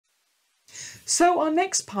So our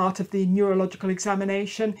next part of the neurological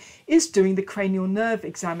examination is doing the cranial nerve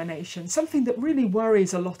examination, something that really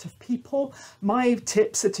worries a lot of people. My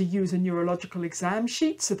tips are to use a neurological exam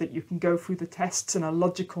sheet so that you can go through the tests in a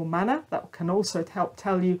logical manner. That can also help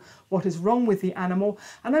tell you what is wrong with the animal.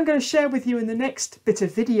 And I'm going to share with you in the next bit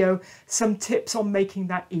of video some tips on making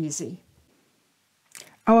that easy.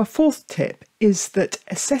 Our fourth tip is that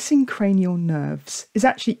assessing cranial nerves is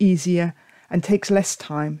actually easier and takes less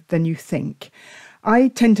time than you think. I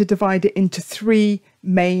tend to divide it into three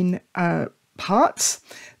main parts.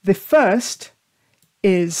 The first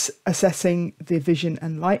is assessing the vision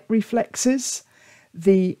and light reflexes.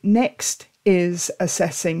 The next is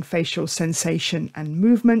assessing facial sensation and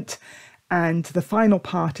movement. And the final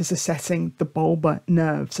part is assessing the bulbar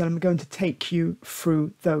nerves. And I'm going to take you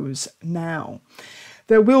through those now.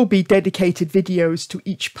 There will be dedicated videos to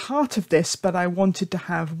each part of this, but I wanted to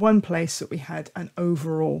have one place that we had an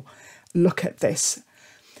overall look at this.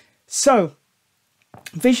 So,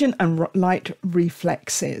 vision and light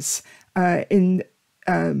reflexes. In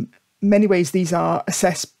many ways, these are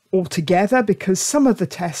assessed all together because some of the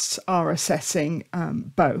tests are assessing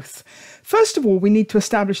both. First of all, we need to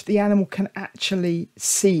establish the animal can actually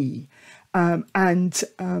see.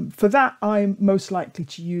 For that, I'm most likely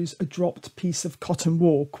to use a dropped piece of cotton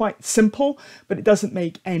wool. Quite simple, but it doesn't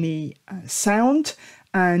make any sound.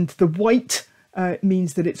 And the white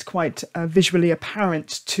means that it's quite visually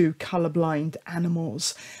apparent to colourblind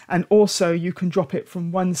animals. And also you can drop it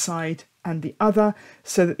from one side and the other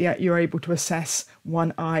so that you're able to assess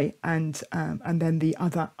one eye and then the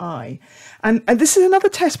other eye. And this is another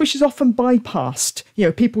test which is often bypassed. You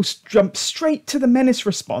know, people jump straight to the menace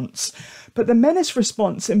response, but the menace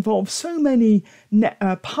response involves so many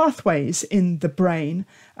pathways in the brain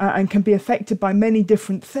and can be affected by many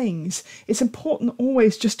different things. It's important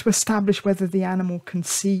always just to establish whether the animal can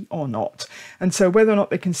see or not. And so whether or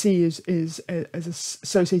not they can see is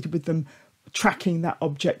associated with them tracking that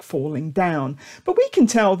object falling down. But we can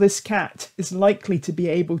tell this cat is likely to be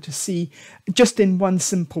able to see just in one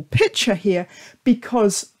simple picture here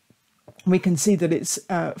because we can see that it's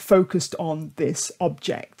focused on this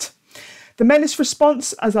object. The menace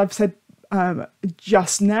response, as I've said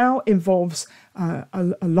just now, involves a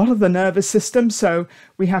lot of the nervous system. So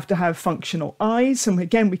we have to have functional eyes. And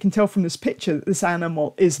again, we can tell from this picture that this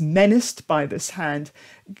animal is menaced by this hand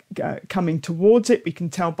coming towards it. We can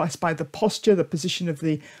tell by the posture, the position of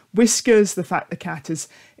the whiskers, the fact the cat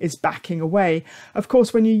is backing away. Of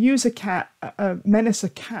course, when you use menace a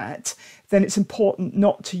cat, then it's important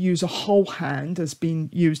not to use a whole hand as being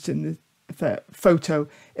used in the photo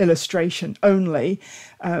illustration only.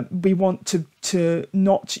 We want to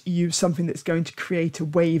not use something that's going to create a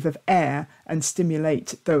wave of air and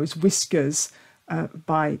stimulate those whiskers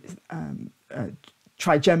by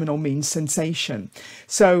trigeminal means sensation.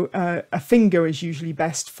 So a finger is usually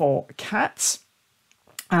best for cats.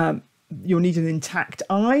 You'll need an intact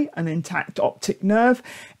eye, an intact optic nerve,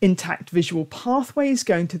 intact visual pathways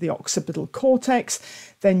going to the occipital cortex.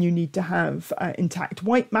 Then you need to have intact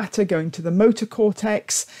white matter going to the motor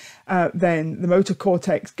cortex. Then the motor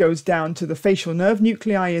cortex goes down to the facial nerve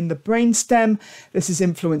nuclei in the brainstem. This is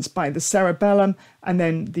influenced by the cerebellum, and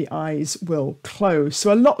then the eyes will close.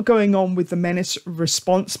 So a lot going on with the menace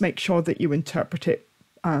response. Make sure that you interpret it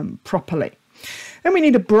properly. Then we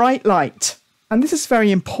need a bright light. And this is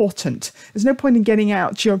very important. There's no point in getting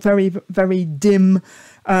out your very, very dim,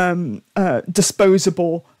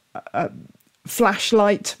 disposable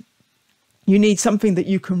flashlight. You need something that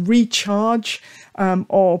you can recharge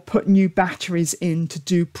or put new batteries in to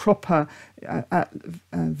do proper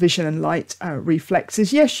vision and light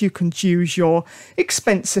reflexes. Yes, you can use your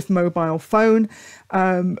expensive mobile phone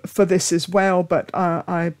for this as well, but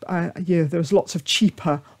there's lots of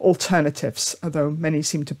cheaper alternatives, although many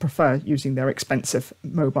seem to prefer using their expensive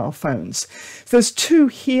mobile phones. So there's two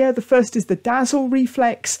here. The first is the dazzle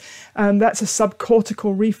reflex. That's a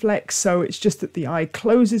subcortical reflex, so it's just that the eye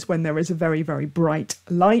closes when there is a very, very bright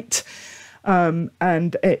light. And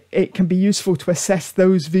it can be useful to assess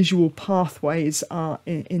those visual pathways are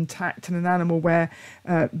intact in an animal where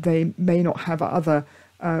they may not have other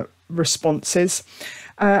responses.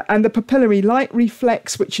 And the papillary light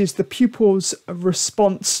reflex, which is the pupil's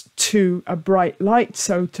response to a bright light,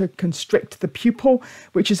 so to constrict the pupil,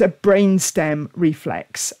 which is a brainstem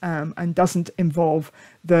reflex and doesn't involve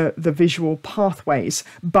the visual pathways,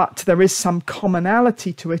 but there is some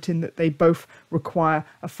commonality to it in that they both require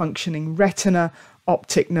a functioning retina,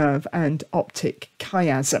 optic nerve and optic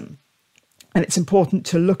chiasm. And it's important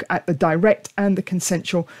to look at the direct and the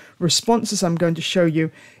consensual responses I'm going to show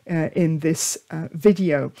you in this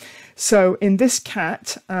video. So in this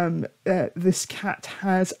cat has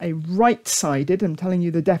a right-sided, I'm telling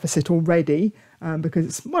you the deficit already, because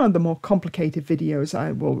it's one of the more complicated videos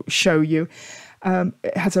I will show you.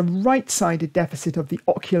 It has a right-sided deficit of the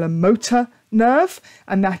oculomotor nerve,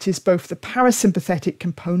 and that is both the parasympathetic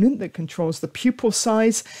component that controls the pupil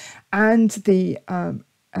size and the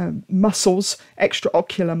muscles,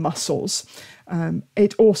 extraocular muscles.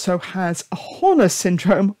 It also has a Horner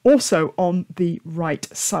syndrome also on the right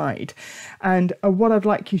side. And what I'd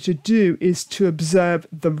like you to do is to observe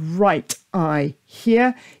the right eye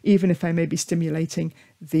here, even if I may be stimulating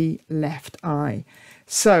the left eye.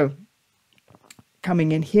 So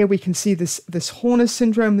coming in here, we can see this Horner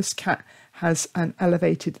syndrome. This cat has an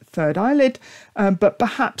elevated third eyelid, but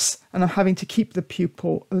perhaps, and I'm having to keep the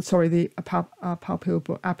pupil, the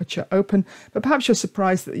palpebral aperture open, but perhaps you're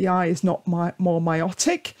surprised that the eye is not more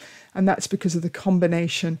myotic, and that's because of the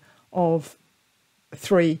combination of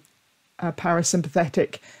three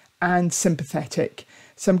parasympathetic and sympathetic.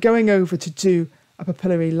 So I'm going over to do a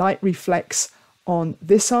pupillary light reflex on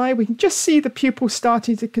this eye. We can just see the pupil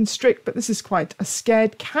starting to constrict, but this is quite a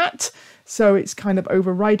scared cat, so it's kind of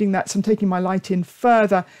overriding that. So I'm taking my light in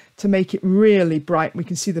further to make it really bright. We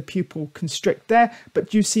can see the pupil constrict there,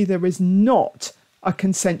 but you see there is not a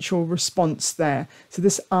consensual response there. So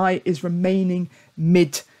this eye is remaining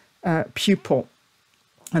mid pupil,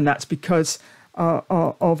 and that's because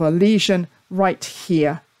of a lesion right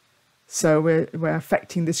here. So we're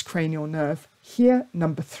affecting this cranial nerve here,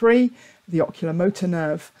 number 3, the oculomotor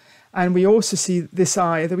nerve. And we also see this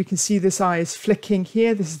eye, that we can see this eye is flicking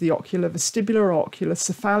here. This is the ocular vestibular or ocular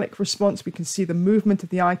cephalic response. We can see the movement of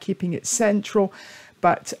the eye keeping it central,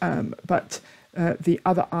 but the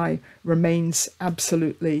other eye remains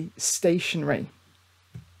absolutely stationary.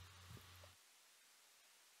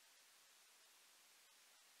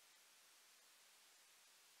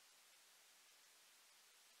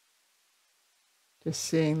 Just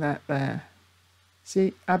seeing that there.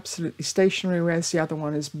 See, absolutely stationary, whereas the other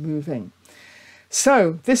one is moving.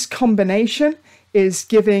 So this combination is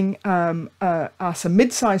giving us a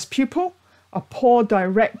mid-sized pupil, a poor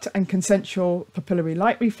direct and consensual pupillary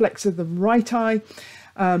light reflex of the right eye,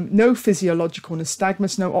 no physiological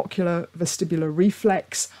nystagmus, no ocular vestibular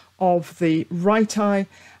reflex of the right eye,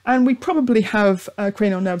 and we probably have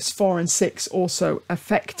cranial nerves 4 and 6 also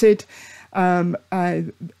affected. Those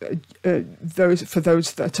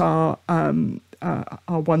that are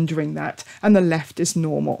wondering that, and the left is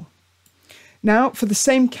normal. Now for the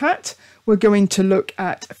same cat, we're going to look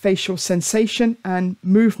at facial sensation and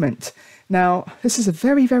movement. Now this is a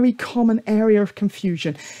very, very common area of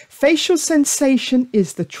confusion. Facial sensation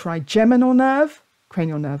is the trigeminal nerve,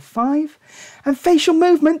 cranial nerve 5, and facial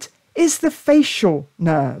movement is the facial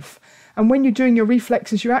nerve. And when you're doing your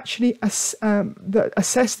reflexes, you actually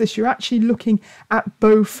assess this, you're actually looking at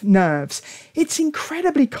both nerves. It's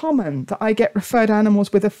incredibly common that I get referred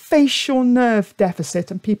animals with a facial nerve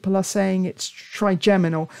deficit, and people are saying it's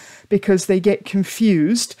trigeminal because they get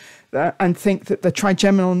confused and think that the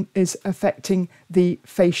trigeminal is affecting the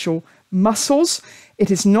facial muscles.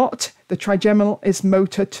 It is not. The trigeminal is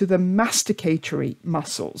motor to the masticatory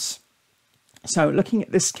muscles. So looking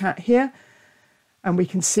at this cat here, and we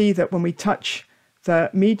can see that when we touch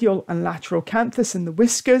the medial and lateral canthus and the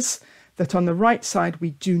whiskers, that on the right side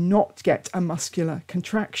we do not get a muscular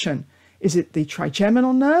contraction. Is it the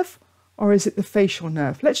trigeminal nerve or is it the facial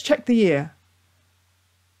nerve? Let's check the ear.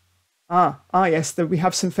 Yes, we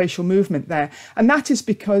have some facial movement there. And that is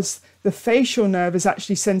because the facial nerve is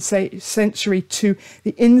actually sensory to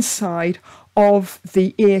the inside of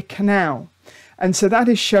the ear canal. And so that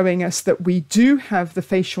is showing us that we do have the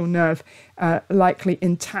facial nerve likely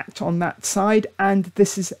intact on that side, and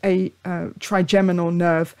this is a trigeminal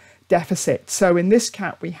nerve deficit. So in this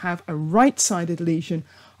cat, we have a right-sided lesion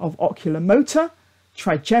of oculomotor,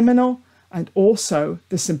 trigeminal, and also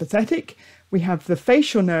the sympathetic. We have the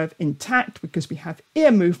facial nerve intact because we have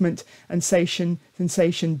ear movement and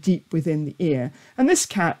sensation deep within the ear. And this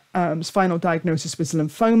cat's final diagnosis was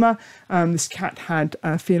lymphoma. This cat had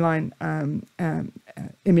feline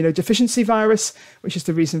immunodeficiency virus, which is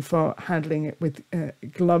the reason for handling it with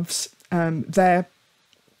gloves there,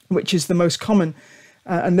 which is the most common,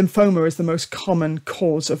 and lymphoma is the most common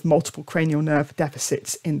cause of multiple cranial nerve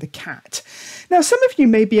deficits in the cat. Now, some of you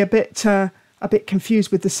may be a bit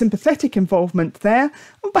confused with the sympathetic involvement there,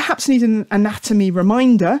 or perhaps need an anatomy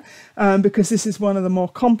reminder, because this is one of the more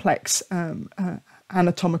complex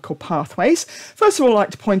anatomical pathways. First of all, I'd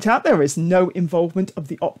like to point out there is no involvement of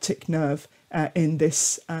the optic nerve in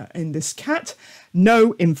this cat.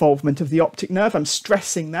 No involvement of the optic nerve. I'm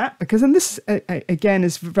stressing that because, and this again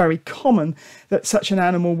is very common, that such an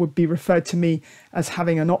animal would be referred to me as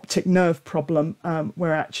having an optic nerve problem,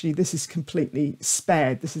 where actually this is completely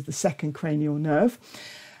spared. This is the second cranial nerve.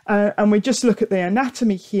 And we just look at the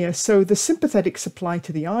anatomy here. So the sympathetic supply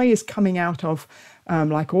to the eye is coming out of,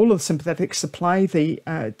 like all of the sympathetic supply, the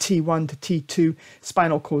T1 to T2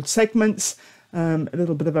 spinal cord segments, a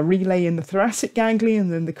little bit of a relay in the thoracic ganglion,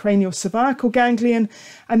 then the cranial cervical ganglion,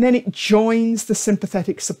 and then it joins the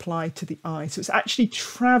sympathetic supply to the eye. So it's actually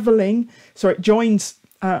traveling, so it joins,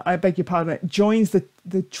 I beg your pardon, it joins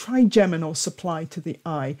the trigeminal supply to the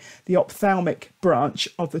eye, the ophthalmic branch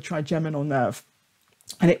of the trigeminal nerve.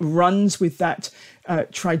 And it runs with that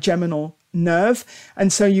trigeminal nerve.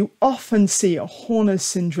 And so you often see a Horner's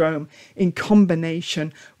syndrome in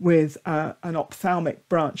combination with an ophthalmic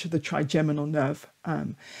branch of the trigeminal nerve.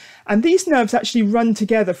 And these nerves actually run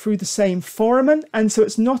together through the same foramen. And so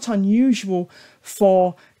it's not unusual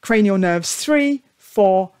for cranial nerves 3,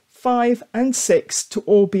 4, 5 and 6 to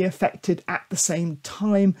all be affected at the same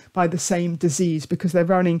time by the same disease, because they're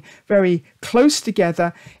running very close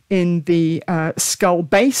together in the skull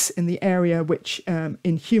base, in the area which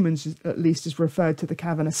in humans at least is referred to the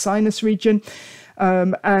cavernous sinus region,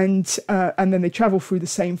 and then they travel through the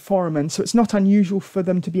same foramen. So it's not unusual for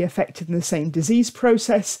them to be affected in the same disease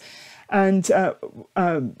process. And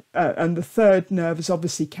the third nerve is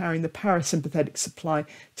obviously carrying the parasympathetic supply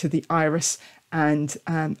to the iris and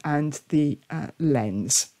the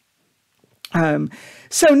lens.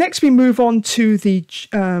 So next we move on to the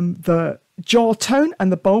jaw tone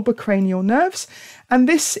and the bulbar cranial nerves, and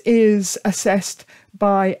this is assessed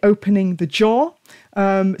by opening the jaw.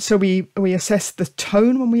 So we assess the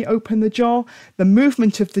tone when we open the jaw, the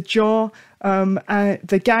movement of the jaw,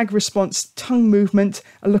 the gag response, tongue movement,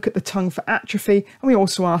 a look at the tongue for atrophy, and we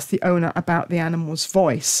also ask the owner about the animal's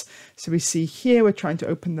voice. So we see here we're trying to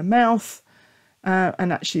open the mouth,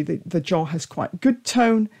 and actually the jaw has quite good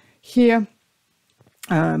tone here.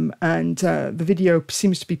 The video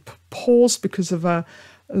seems to be paused because of a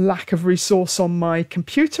lack of resource on my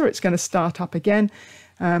computer. It's going to start up again.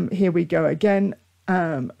 Here we go again.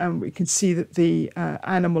 And we can see that the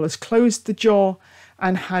animal has closed the jaw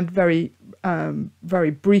and had very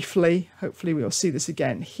briefly, hopefully we'll see this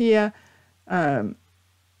again here,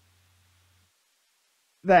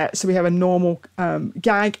 there. So we have a normal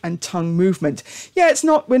gag and tongue movement. Yeah,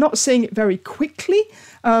 we're not seeing it very quickly,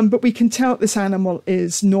 but we can tell this animal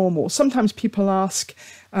is normal. Sometimes people ask,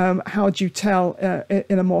 how do you tell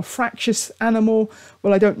in a more fractious animal?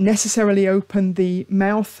 Well, I don't necessarily open the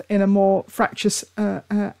mouth in a more fractious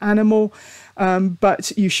animal,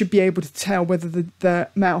 but you should be able to tell whether the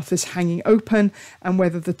mouth is hanging open and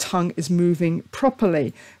whether the tongue is moving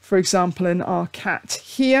properly. For example, in our cat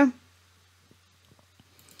here,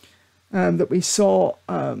 that we saw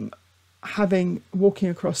walking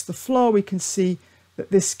across the floor, we can see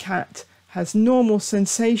that this cat has normal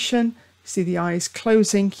sensation. See the eyes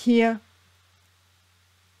closing here,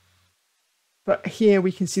 but here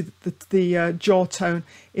we can see that the jaw tone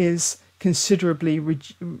is considerably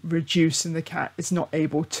reduced and the cat is not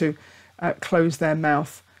able to close their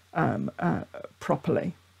mouth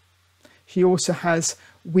properly. She also has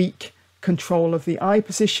weak control of the eye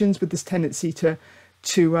positions, with this tendency to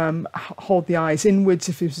hold the eyes inwards.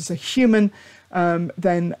 If this was a human,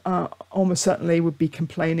 then almost certainly would be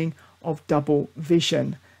complaining of double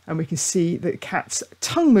vision. And we can see that the cat's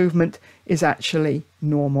tongue movement is actually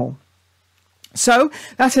normal. So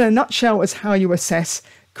that in a nutshell is how you assess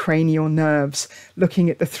cranial nerves, looking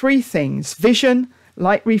at the three things: vision,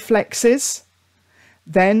 light reflexes,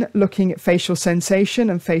 then looking at facial sensation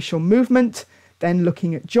and facial movement, then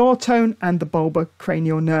looking at jaw tone and the bulbar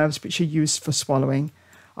cranial nerves, which are used for swallowing.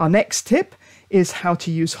 Our next tip is how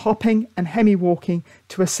to use hopping and hemi-walking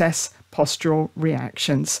to assess postural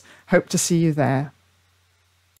reactions. Hope to see you there.